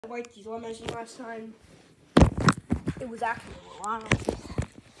I liked these lemons last time. It was actually a lot.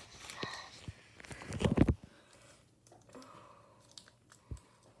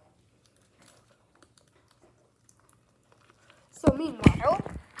 So meanwhile,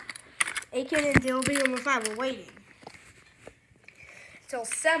 Aiken and Dilby and Five were waiting until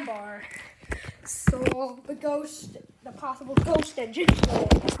Sembar saw the possible ghost engine.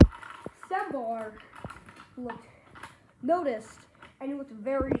 Sembar noticed, and he looked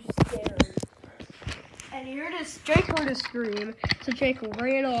very scared. And Jake heard a scream, so Jake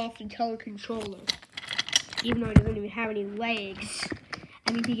ran off to tell the controller, even though he doesn't even have any legs.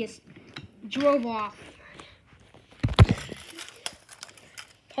 I mean, he just drove off.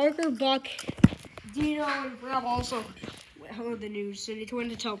 Parker, Buck, Dino, and Brad also heard the news, so they went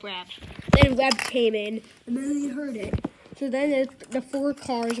to tell Brad. Then Webb came in, and then he heard it. So then the 4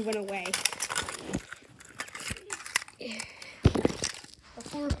 cars went away. The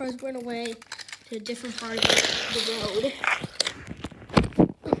 4 cars went away to a different part of the road.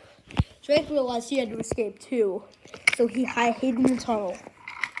 Drake realized he had to escape too, so he hid in the tunnel.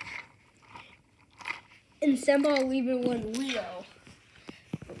 And Semba leaving when Leo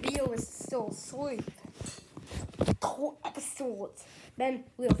was still asleep. Cool episode. Then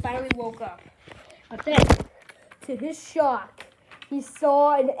Leo finally woke up. But then, to his shock, he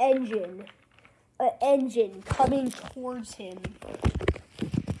saw an engine coming towards him.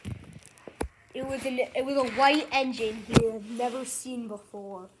 It was a white engine he had never seen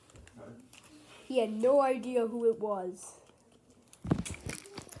before. He had no idea who it was.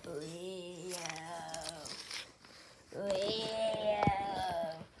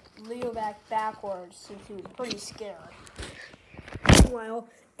 Leo backwards since he was pretty scared. Meanwhile,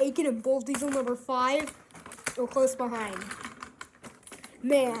 Aiken and both diesel number 5 were close behind.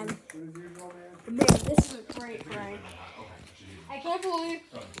 Man, this is a great prank. I can't believe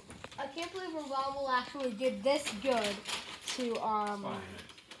Revolvo actually did this good to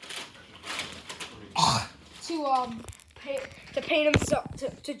paint himself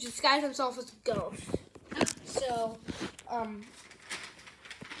to disguise himself as a ghost. So,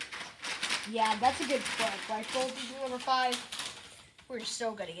 yeah, that's a good prank, right? Gold number 5. We're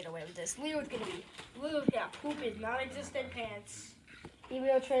so gonna get away with this. Leo's gonna poop his non-existent pants, even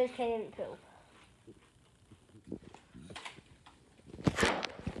though trains can't poop.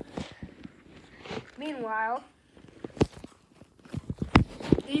 Meanwhile,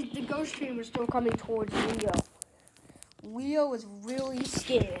 the ghost train was still coming towards Leo. Leo was really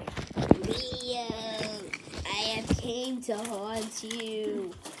scared. Leo, I have came to haunt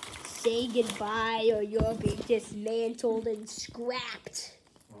you. Say goodbye or you'll be dismantled and scrapped.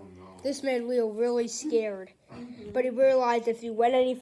 Oh, no. This made Leo really scared. But he realized if he went any